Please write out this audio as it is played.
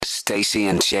Stacey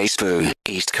and Jay Spoo,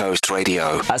 East Coast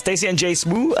Radio. Stacey and Jay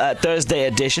Spoo, Thursday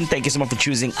edition. Thank you so much for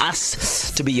choosing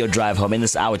us to be your drive home. In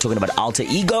this hour, talking about alter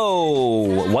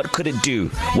ego. What could it do?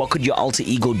 What could your alter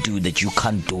ego do that you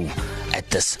can't do at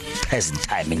this present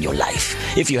time in your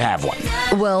life, if you have one?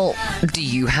 Well, do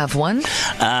you have one?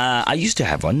 I used to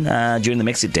have one. During the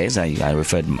Mexit days, I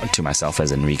referred to myself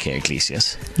as Enrique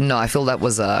Iglesias. No, I feel that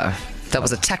was a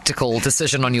tactical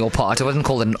decision on your part. I wouldn't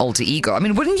call it an alter ego. I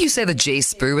mean, wouldn't you say that Jay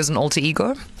Spoo is an alter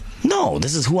ego? No,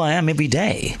 this is who I am every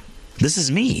day. This is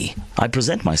me. I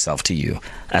present myself to you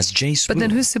as Jay Spoo. But then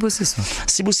who's Sibusiso?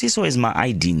 Sibusiso is my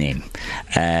ID name.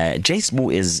 Jay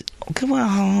Spoo is... Okay,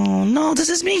 well, no, this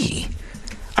is me.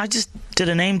 I just did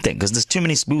a name thing because there's too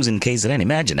many Spoos in KZN.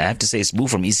 Imagine, I have to say Spoo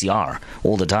from ECR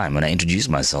all the time when I introduce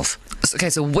myself. Okay,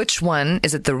 so which one?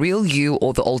 Is it the real you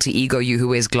or the alter ego you who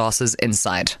wears glasses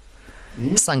inside?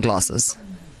 Sunglasses.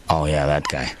 Oh, yeah, that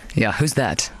guy. Yeah, who's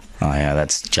that? Oh, yeah,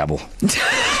 that's Jabu.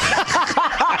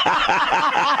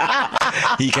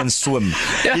 He can swim.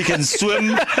 He can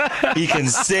swim. He can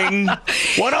sing.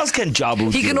 What else can Jabu do?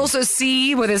 He can also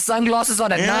see with his sunglasses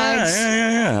on at night.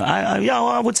 Yeah,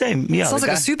 I would say. Yeah, sounds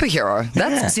like a superhero.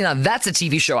 See, now that's a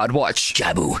TV show I'd watch.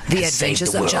 Jabu. The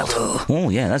Adventures of Jabu. Oh,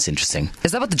 yeah, that's interesting.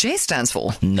 Is that what the J stands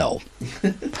for? No.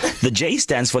 The J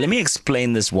stands for, let me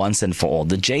explain this once and for all.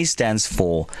 The J stands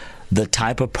for the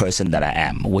type of person that I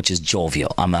am, which is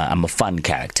jovial. I'm a fun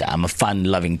character. I'm a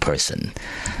fun-loving person.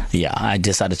 Yeah, I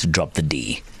decided to drop the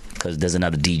D because there's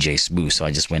another DJ Spoo, so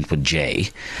I just went with J.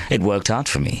 It worked out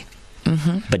for me.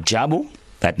 Mm-hmm. But Jabu,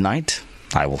 that night,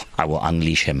 I will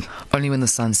unleash him. Only when the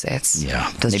sun sets. Yeah.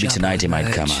 Does Maybe Jabu tonight he might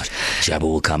emerge? come out. Jabu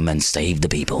will come and save the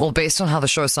people. Well, based on how the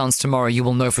show sounds tomorrow, you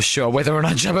will know for sure whether or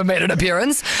not Jabu made an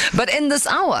appearance. But in this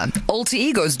hour, alter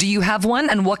egos, do you have one?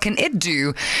 And what can it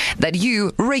do that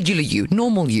you, regular you,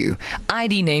 normal you,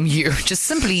 ID name you, just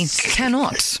simply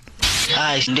cannot?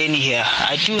 Hi, Danny here.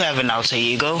 I do have an alter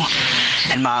ego,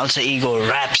 and my alter ego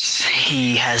raps.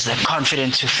 He has the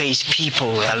confidence to face people,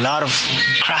 a lot of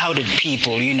crowded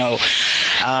people, in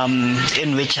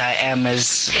which I am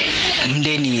as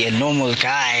Danny, a normal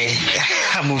guy.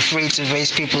 I'm afraid to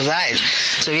face people's eyes.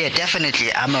 So yeah,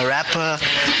 definitely, I'm a rapper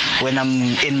when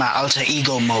I'm in my alter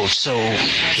ego mode. So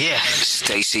yeah.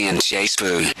 Stacey and Jay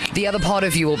Spoo. The other part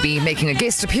of you will be making a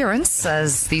guest appearance,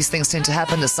 as these things tend to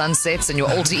happen. The sun sets and your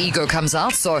alter ego comes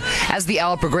out. So as the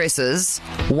hour progresses,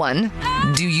 1,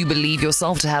 do you believe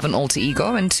yourself to have an alter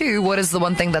ego? And 2, what is the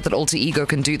one thing that alter ego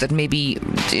can do that maybe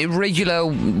a regular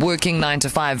working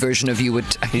 9-to-5 version of you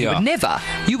would never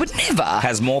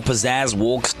Has more pizzazz,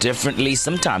 walks differently,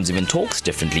 sometimes even talks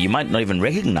differently. You might not even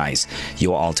recognize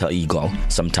your alter ego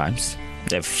sometimes.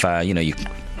 If you're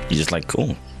just like,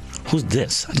 oh, who's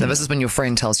this? Now, this is when your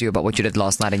friend tells you about what you did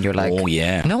last night and you're like, oh,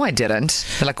 yeah. No, I didn't.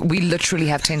 They're like, we literally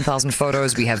have 10,000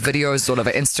 photos. We have videos all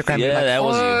over Instagram. Yeah, like, that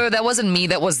was you. That wasn't me.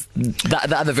 That was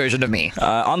the other version of me.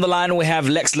 On the line, we have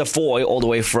Lex Lafoy all the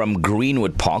way from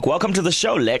Greenwood Park. Welcome to the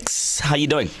show, Lex. How you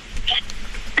doing?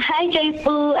 Hi, Jay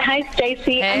Spoo. Hi,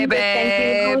 Stacey. Hey,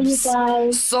 babes. How are you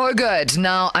guys? So good.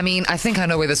 Now, I mean, I think I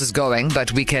know where this is going,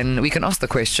 but we can ask the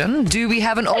question. Do we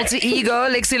have an alter ego,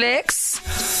 Lexi Lex?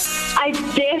 I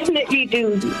definitely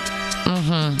do.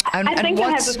 Mm-hmm. I think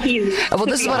I have a few. Well,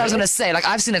 this is what I was going to say. Like,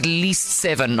 I've seen at least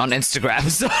 7 on Instagram.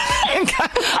 So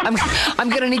I'm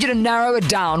going to need you to narrow it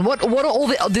down. What are all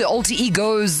the alter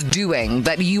egos doing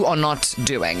that you are not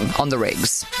doing on the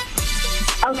rigs?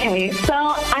 Okay, so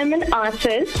I'm an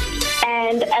artist,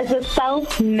 and as a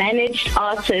self-managed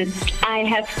artist, I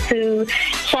have to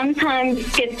sometimes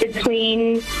get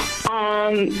between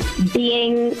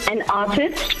being an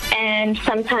artist and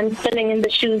sometimes filling in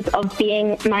the shoes of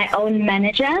being my own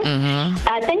manager. Mm-hmm.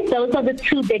 I think those are the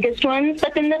 2 biggest ones,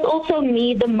 but then there's also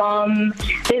me, the mom,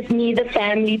 there's me, the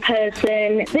family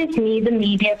person, there's me, the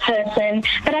media person,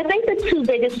 but I think the 2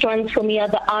 biggest ones for me are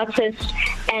the artist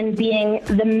and being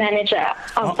the manager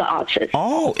of the artist.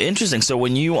 Oh, interesting. So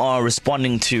when you are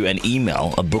responding to an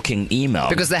email, a booking email,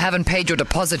 because they haven't paid your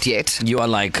deposit yet, you are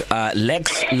like,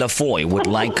 Lex Lafoy would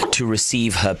like to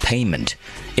receive her payment.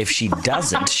 If she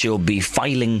doesn't, she'll be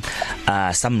filing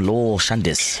some law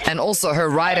shandis. And also, her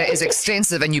rider is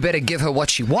extensive, and you better give her what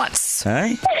she wants.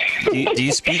 Hey? Do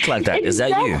you speak like that? Is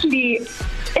that you?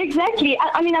 Exactly.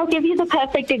 I mean, I'll give you the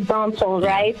perfect example,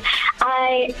 right?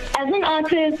 As an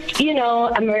artist,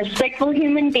 I'm a respectful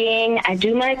human being. I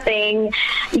do my thing.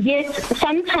 Yet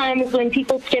sometimes when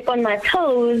people step on my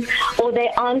toes or they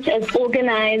aren't as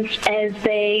organized as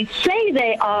they say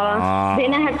they are,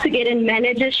 then I have to get in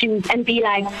manager shoes and be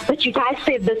like, but you guys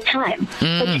said this time.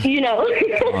 But,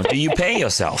 Do you pay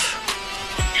yourself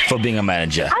for being a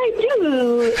manager? I do.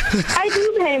 do. I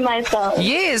do pay myself.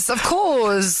 Yes, of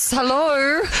course.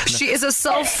 Hello. She is a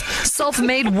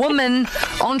self-made woman,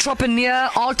 entrepreneur,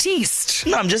 artiste.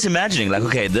 No, I'm just imagining, like,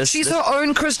 okay, She's her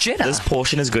own Kris Jenner. this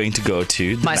portion is going to go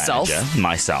to the Myself. manager,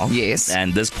 myself. Yes.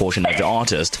 And this portion of the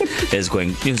artist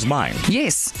is mine.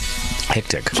 Yes.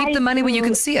 Hectic. Keep the money where you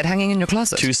can see it hanging in your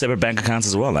closet. 2 separate bank accounts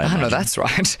as well. I know imagine. that's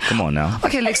right. Come on now.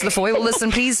 Okay, Lex Lafoy. Well,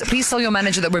 listen, please tell your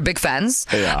manager that we're big fans.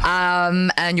 Yeah.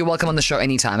 And you're welcome on the show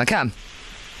anytime. Okay.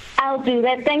 I'll do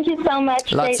that. Thank you so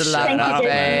much. Lots of love, Thank you,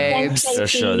 babes. Thanks, For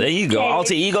sure. There you go. Okay.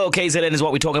 Alter ego, KZN is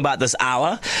what we're talking about this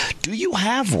hour. Do you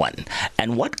have one?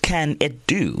 And what can it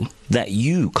do that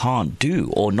you can't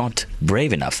do or not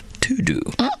brave enough to do?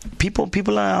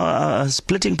 People are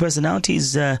splitting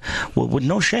personalities with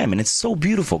no shame, and it's so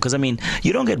beautiful because, I mean,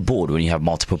 you don't get bored when you have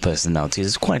multiple personalities.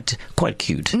 It's quite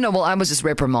cute. No, well, I was just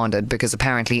reprimanded because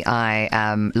apparently I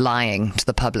am lying to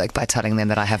the public by telling them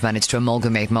that I have managed to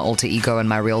amalgamate my alter ego and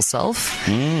my real self.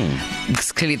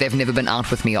 Because clearly they've never been out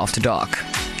with me after dark.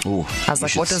 Ooh, I was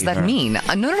like, what does that mean?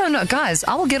 No, guys,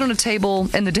 I will get on a table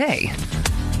in the day.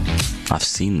 I've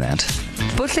seen that.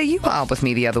 Butler, you were out with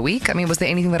me the other week. I mean, was there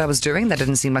anything that I was doing that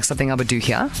didn't seem like something I would do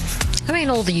here? I mean,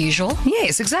 all the usual.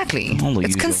 Yes, exactly. All the It's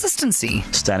usual. consistency.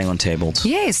 Standing on tables.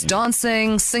 Yes,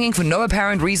 dancing, singing for no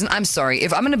apparent reason. I'm sorry.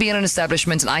 If I'm going to be in an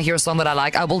establishment and I hear a song that I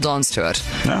like, I will dance to it.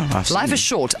 No, I've seen Life is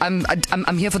short. I'm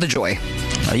here for the joy.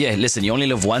 yeah, listen, you only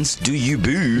live once. Do you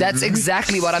boo? That's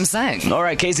exactly what I'm saying. All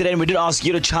right, KZN, we did ask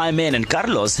you to chime in, and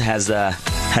Carlos has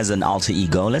an alter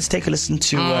ego. Let's take a listen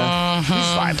to his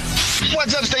vibe.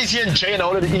 What's up, Stacey and Jay and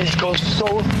all of the East Coast? So,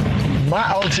 my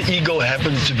alter ego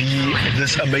happens to be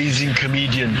this amazing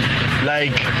comedian.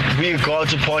 Like, we go out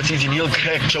to parties and he'll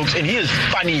crack jokes, and he is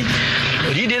funny.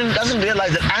 But he doesn't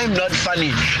realize that I'm not funny.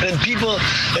 And then people,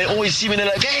 they always see me and they're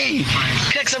like, hey,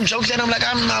 crack some jokes. And I'm like,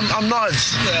 I'm not.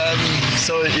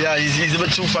 So, yeah, he's a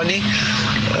bit too funny.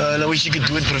 And I wish he could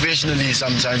do it professionally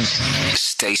sometimes.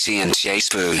 Stacey and Jay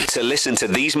Spoo. To listen to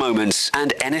these moments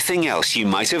and anything else you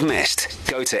might have missed,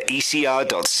 go to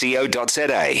ecr.co.za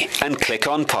and click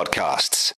on podcasts.